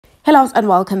Hello and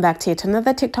welcome back to yet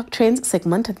another TikTok trends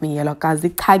segment with me, Yellow Gazi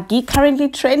Kagi. Currently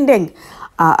trending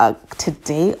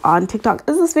today on TikTok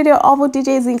is this video of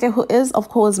DJ Zinhle, who is of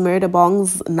course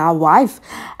Murdah's now wife,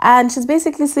 and she's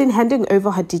basically seen handing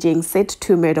over her DJing set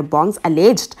to Murdah's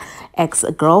alleged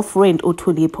ex-girlfriend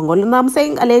Thuli Pongolo. And I'm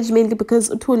saying alleged mainly because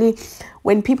Thuli,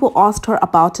 when people asked her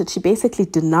about it, she basically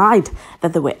denied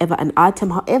that there were ever an item.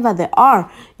 However, there are,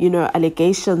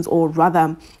 allegations, or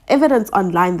rather evidence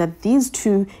online that these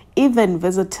two even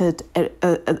visited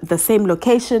the same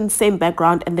location, same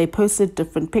background, and they posted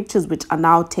different pictures which are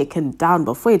now taken down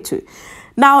before it.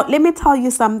 Now, let me tell you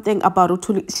something about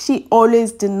Thuli. She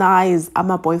always denies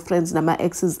my boyfriends and my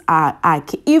exes are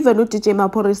even DJ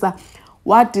Maporisa.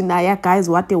 What deny guys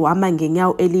what they were manging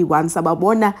early once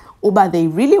ababona uba they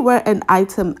really were an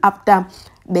item after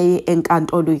they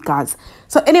encountered guys.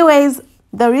 So anyways,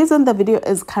 the reason the video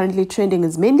is currently trending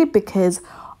is mainly because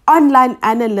online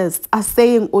analysts are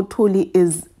saying Thuli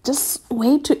is just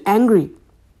way too angry.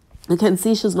 You can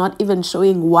see she's not even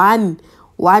showing one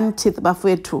teeth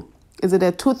bafwetu. Is it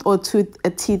a tooth or a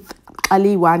teeth?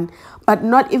 Ali one, but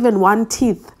not even one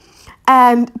teeth.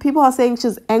 And people are saying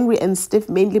she's angry and stiff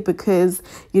mainly because,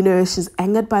 she's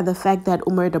angered by the fact that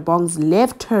Murdah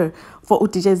left her for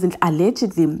DJ Zinhle.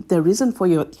 Allegedly, the reason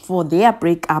for their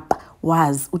breakup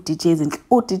was DJ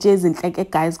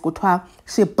Zinhle, guys,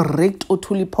 she breaked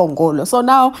Thuli Pongolo. So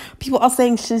now people are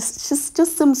saying she's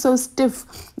just seems so stiff.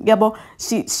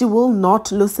 She will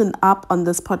not loosen up on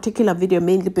this particular video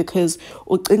mainly because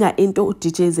ucinga into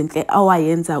DJ Zinhle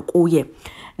awayenza kuye.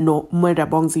 No,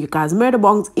 Murdah, you guys.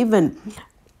 Murdah even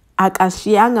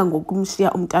akashiyanga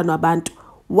ngokumshiya umntwana wabantu,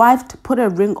 wife put a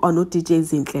ring on DJ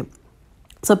Zinhle.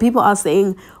 So people are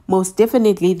saying most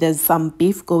definitely there's some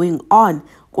beef going on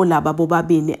kulaba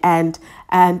bobabini,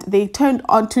 and they turned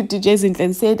on to DJ Zinhle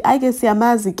and said, I guess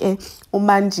yamazi ke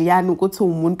umanjiyani ukuthi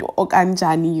umuntu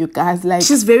okanjani, you guys. Like,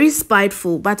 she's very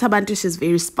spiteful, but abantu, she's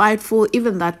very spiteful.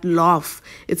 Even that laugh,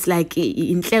 it's like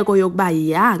inhleko yokuba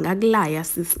ya ngakulaya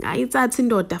sis ngayithatha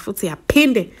indoda futhi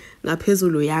yaphinde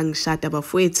ngaphezulu yangishada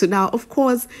bafowethu. Now of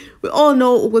course we all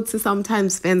know ukuthi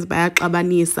sometimes fans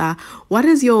bayaxabanisa. What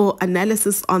is your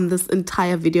analysis on this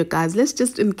entire video, guys? Let's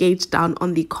just engage down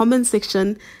on the comment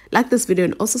section. Like this video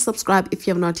and also subscribe if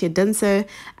you have not yet done so,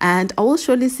 and I will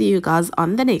surely see you guys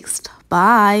on the next.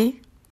 Bye.